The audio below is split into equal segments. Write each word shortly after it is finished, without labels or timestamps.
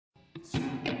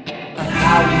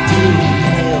How you doing,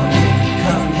 hail?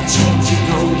 Come to change your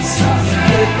gold stars,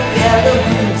 purple, yellow,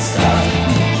 blue stars.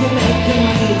 We can make them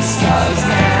real stars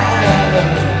now.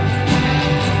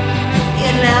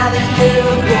 And now that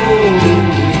they're gold,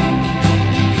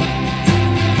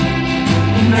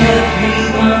 and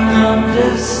everyone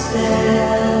understands.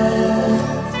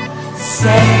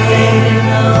 Separated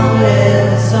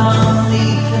nowhere's only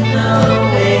for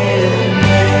nowhere.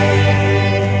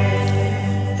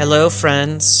 Hello,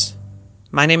 friends.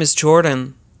 My name is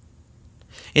Jordan.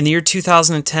 In the year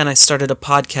 2010, I started a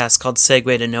podcast called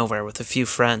SEGUE to Nowhere with a few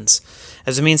friends,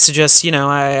 as a means to just,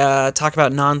 I talk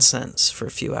about nonsense for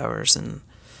a few hours and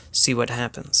see what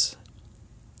happens.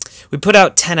 We put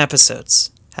out 10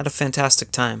 episodes, had a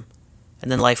fantastic time, and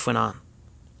then life went on.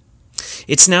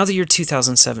 It's now the year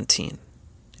 2017,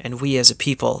 and we as a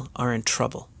people are in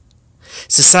trouble.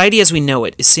 Society as we know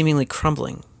it is seemingly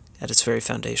crumbling at its very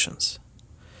foundations.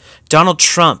 Donald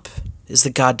Trump is the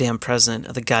goddamn president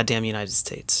of the goddamn United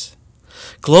States.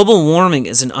 Global warming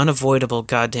is an unavoidable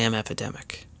goddamn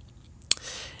epidemic.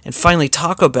 And finally,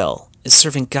 Taco Bell is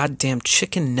serving goddamn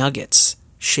chicken nuggets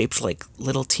shaped like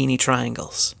little teeny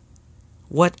triangles.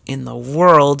 What in the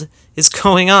world is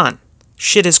going on?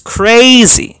 Shit is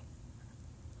crazy.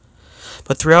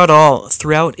 But throughout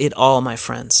it all, my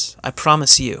friends, I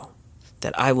promise you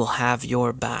that I will have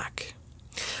your back.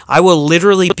 I will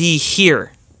literally be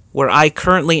here where I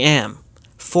currently am,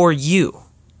 for you,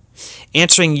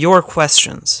 answering your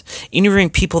questions, interviewing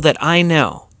people that I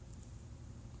know.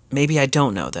 Maybe I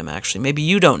don't know them, actually. Maybe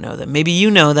you don't know them. Maybe you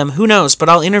know them. Who knows? But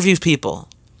I'll interview people.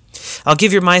 I'll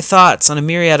give you my thoughts on a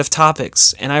myriad of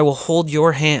topics, and I will hold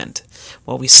your hand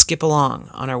while we skip along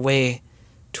on our way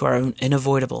to our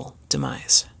unavoidable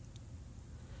demise.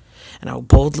 And I will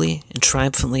boldly and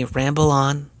triumphantly ramble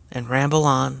on and ramble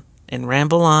on and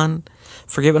ramble on,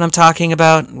 forget what I'm talking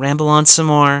about, ramble on some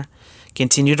more,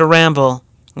 continue to ramble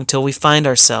until we find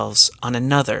ourselves on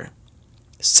another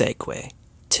segue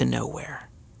to nowhere.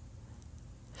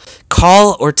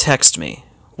 Call or text me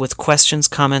with questions,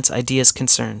 comments, ideas,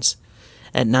 concerns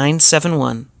at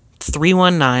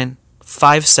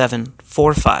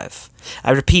 971-319-5745.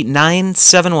 I repeat,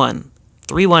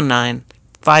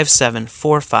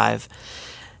 971-319-5745.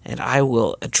 And I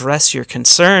will address your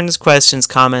concerns, questions,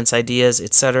 comments, ideas,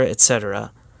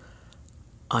 etc.,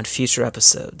 on future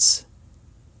episodes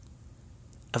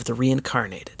of the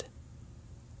reincarnated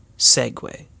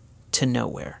Segue to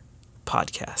Nowhere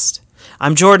podcast.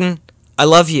 I'm Jordan. I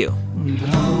love you.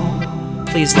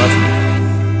 Please love me.